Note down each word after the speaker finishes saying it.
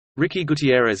Ricky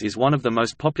Gutierrez is one of the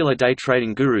most popular day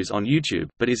trading gurus on YouTube,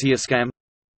 but is he a scam?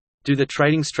 Do the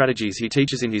trading strategies he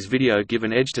teaches in his video give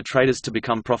an edge to traders to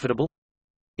become profitable?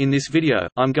 In this video,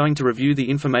 I'm going to review the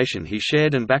information he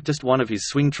shared and backtest one of his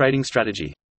swing trading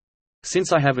strategy.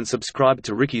 Since I haven't subscribed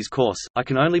to Ricky's course, I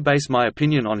can only base my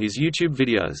opinion on his YouTube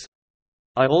videos.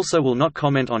 I also will not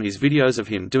comment on his videos of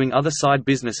him doing other side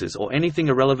businesses or anything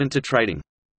irrelevant to trading.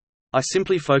 I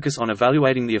simply focus on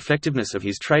evaluating the effectiveness of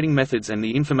his trading methods and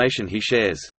the information he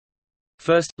shares.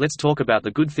 First, let's talk about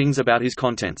the good things about his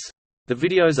contents. The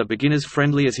videos are beginners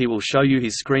friendly as he will show you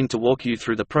his screen to walk you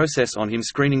through the process on him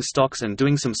screening stocks and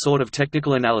doing some sort of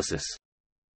technical analysis.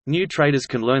 New traders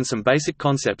can learn some basic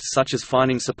concepts such as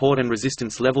finding support and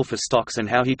resistance level for stocks and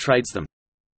how he trades them.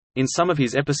 In some of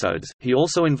his episodes, he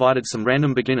also invited some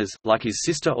random beginners, like his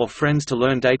sister or friends, to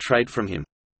learn day trade from him.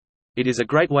 It is a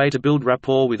great way to build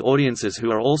rapport with audiences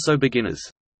who are also beginners.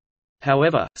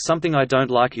 However, something I don't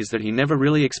like is that he never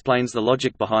really explains the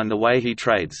logic behind the way he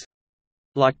trades.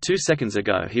 Like 2 seconds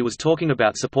ago he was talking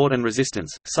about support and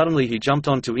resistance, suddenly he jumped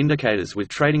onto indicators with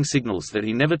trading signals that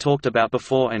he never talked about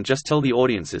before and just tell the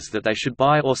audiences that they should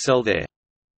buy or sell there.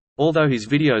 Although his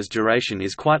video's duration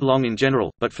is quite long in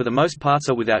general, but for the most parts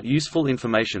are without useful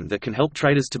information that can help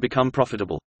traders to become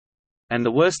profitable. And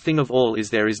the worst thing of all is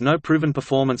there is no proven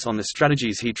performance on the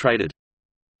strategies he traded.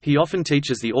 He often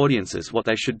teaches the audiences what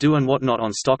they should do and what not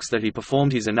on stocks that he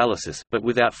performed his analysis, but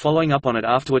without following up on it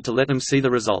afterward to let them see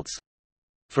the results.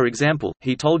 For example,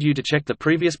 he told you to check the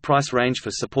previous price range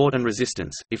for support and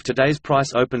resistance. If today's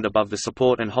price opened above the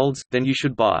support and holds, then you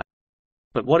should buy.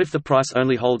 But what if the price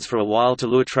only holds for a while to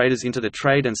lure traders into the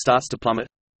trade and starts to plummet?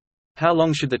 How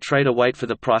long should the trader wait for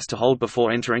the price to hold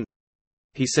before entering?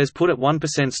 He says put at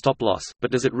 1% stop loss,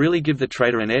 but does it really give the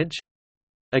trader an edge?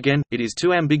 Again, it is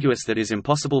too ambiguous that it is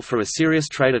impossible for a serious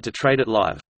trader to trade it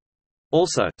live.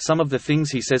 Also, some of the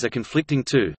things he says are conflicting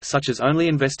too, such as only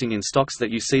investing in stocks that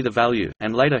you see the value,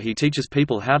 and later he teaches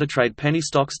people how to trade penny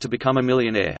stocks to become a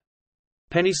millionaire.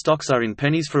 Penny stocks are in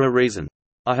pennies for a reason.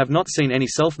 I have not seen any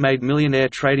self-made millionaire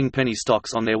trading penny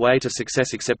stocks on their way to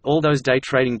success except all those day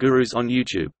trading gurus on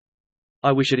YouTube.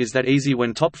 I wish it is that easy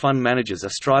when top fund managers are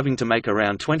striving to make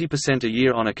around 20% a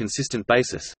year on a consistent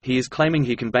basis. He is claiming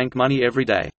he can bank money every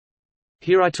day.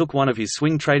 Here I took one of his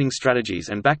swing trading strategies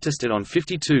and backtested on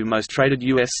 52 most traded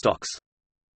US stocks.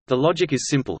 The logic is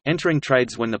simple: entering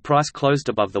trades when the price closed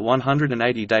above the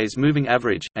 180 days moving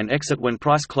average, and exit when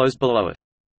price closed below it.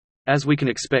 As we can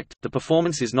expect, the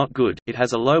performance is not good. It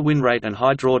has a low win rate and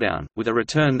high drawdown, with a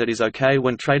return that is okay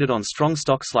when traded on strong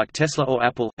stocks like Tesla or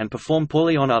Apple, and perform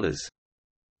poorly on others.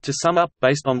 To sum up,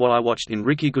 based on what I watched in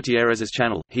Ricky Gutierrez's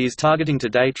channel, he is targeting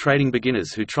day trading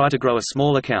beginners who try to grow a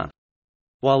small account.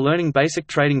 While learning basic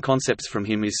trading concepts from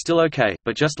him is still okay,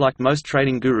 but just like most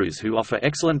trading gurus who offer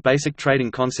excellent basic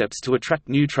trading concepts to attract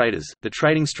new traders, the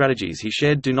trading strategies he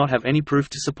shared do not have any proof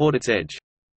to support its edge.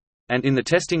 And in the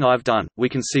testing I've done, we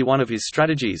can see one of his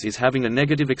strategies is having a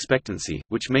negative expectancy,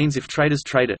 which means if traders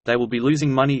trade it, they will be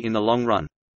losing money in the long run.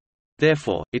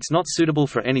 Therefore, it's not suitable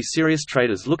for any serious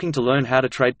traders looking to learn how to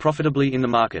trade profitably in the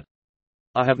market.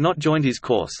 I have not joined his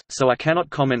course, so I cannot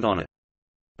comment on it.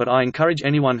 But I encourage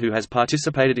anyone who has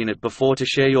participated in it before to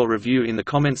share your review in the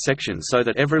comments section so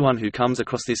that everyone who comes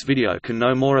across this video can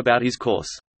know more about his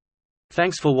course.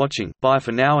 Thanks for watching, bye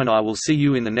for now, and I will see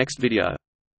you in the next video.